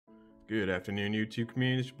Good afternoon, YouTube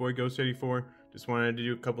community. It's your boy Ghost84. Just wanted to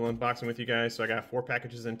do a couple unboxing with you guys. So I got 4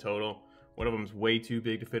 packages in total. One of them is way too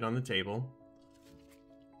big to fit on the table.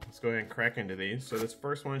 Let's go ahead and crack into these. So this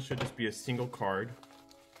first one should just be a single card.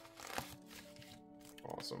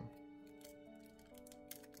 Awesome.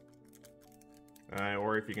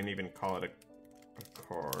 Or if you can even call it a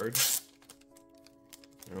card.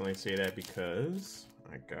 I only say that because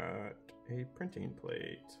I got a printing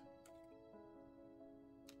plate.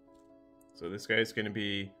 So this guy's going to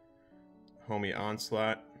be Homie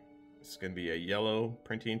Onslaught. It's going to be a yellow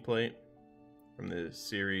printing plate from the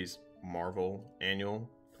series Marvel Annual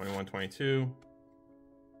 21-22.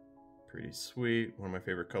 Pretty sweet. One of my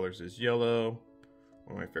favorite colors is yellow.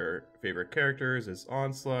 One of my favorite characters is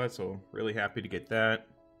Onslaught, so really happy to get that.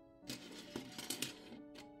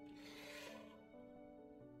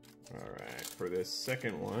 Alright, for this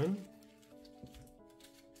second one,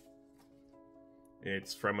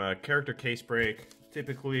 it's from a character case break.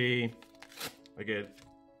 Typically, I get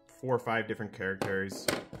 4 or 5 different characters.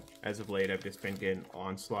 As of late, I've just been getting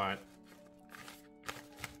Onslaught.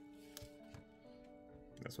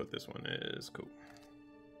 That's what this one is. Cool.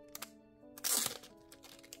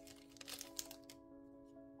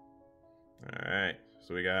 Alright,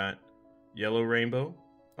 so we got yellow rainbow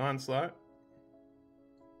Onslaught.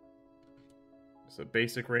 It's a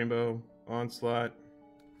basic rainbow Onslaught.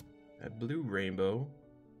 A blue rainbow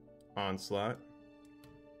Onslaught,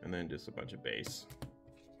 and then just a bunch of base.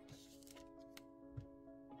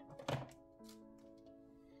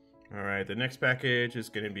 Alright, the next package is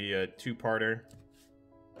going to be a 2-parter.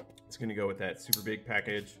 It's going to go with that super big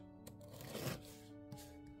package.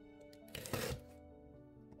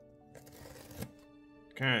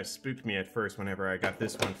 Kind of spooked me at first whenever I got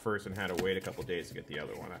this one first and had to wait a couple days to get the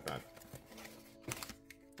other one.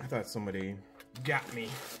 I thought somebody got me.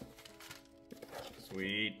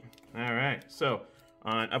 Sweet. Alright, so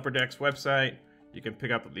on upperdeck's website, you can pick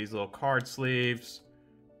up these little card sleeves,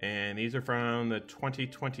 and these are from the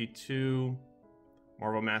 2022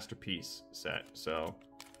 Marvel Masterpiece set. So,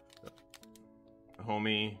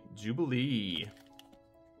 Homie Jubilee.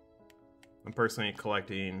 I'm personally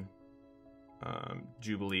collecting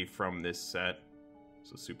Jubilee from this set,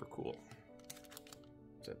 so super cool.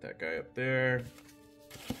 Set that guy up there.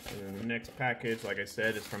 And then the next package, like I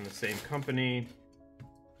said, is from the same company.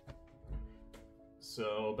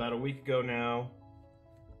 So about a week ago now,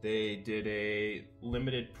 they did a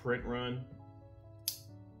limited print run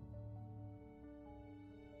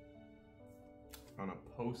on a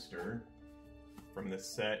poster from the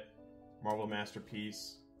set Marvel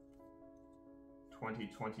Masterpiece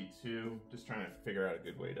 2022. Just trying to figure out a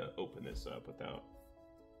good way to open this up without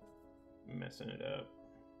messing it up.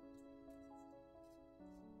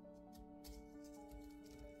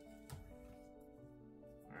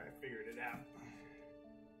 Alright, figured it out.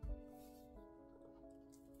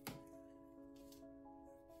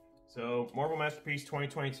 So, Marvel Masterpiece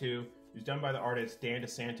 2022 was done by the artist Dan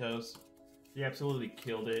DeSantos. He absolutely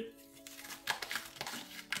killed it.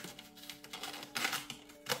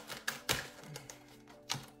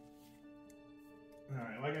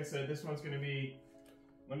 Alright, like I said, this one's going to be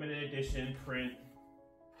limited edition print.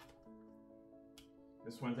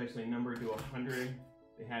 This one's actually numbered to 100.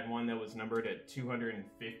 They had one that was numbered at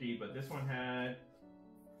 250, but this one had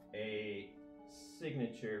a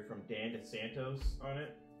signature from Dan DeSantos on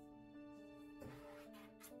it.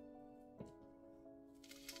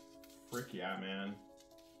 Frick yeah, man.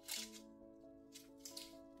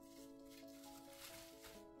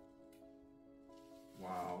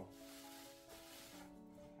 Wow.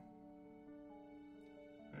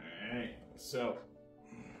 Alright, so,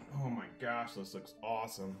 oh my gosh, this looks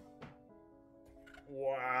awesome.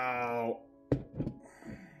 Wow.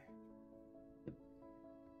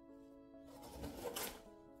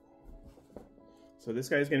 So this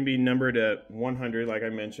guy's going to be numbered at 100, like I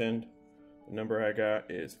mentioned. The number I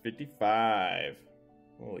got is 55.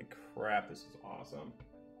 Holy crap, this is awesome.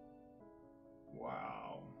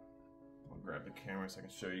 Wow. I'll grab the camera so I can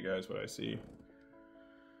show you guys what I see.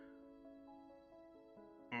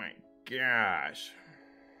 Oh my gosh.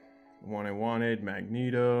 The one I wanted,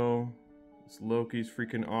 Magneto. This Loki's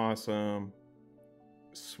freaking awesome.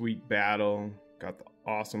 Sweet Battle. Got the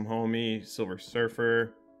awesome homie, Silver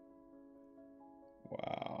Surfer.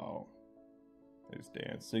 Wow. There's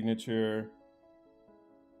Dan's signature.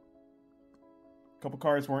 A couple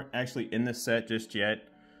cards weren't actually in the set just yet,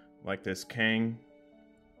 like this Kang,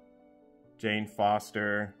 Jane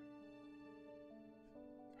Foster,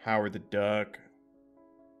 Howard the Duck,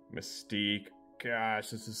 Mystique.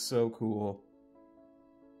 Gosh, this is so cool.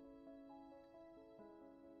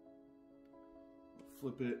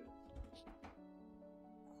 Flip it.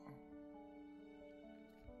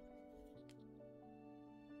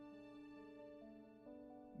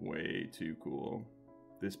 Way too cool.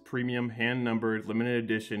 This premium hand-numbered limited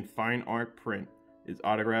edition fine art print is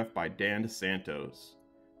autographed by Dan DeSantos.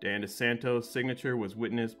 Dan DeSantos' signature was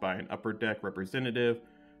witnessed by an Upper Deck representative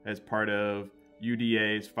as part of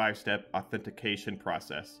UDA's 5-step authentication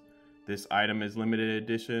process. This item is limited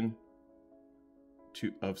edition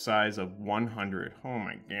of size of 100. Oh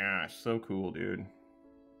my gosh, so cool, dude.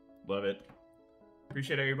 Love it.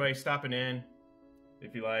 Appreciate everybody stopping in.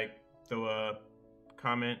 If you like, throw a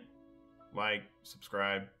comment, like,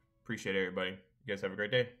 subscribe. Appreciate everybody. You guys have a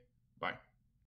great day.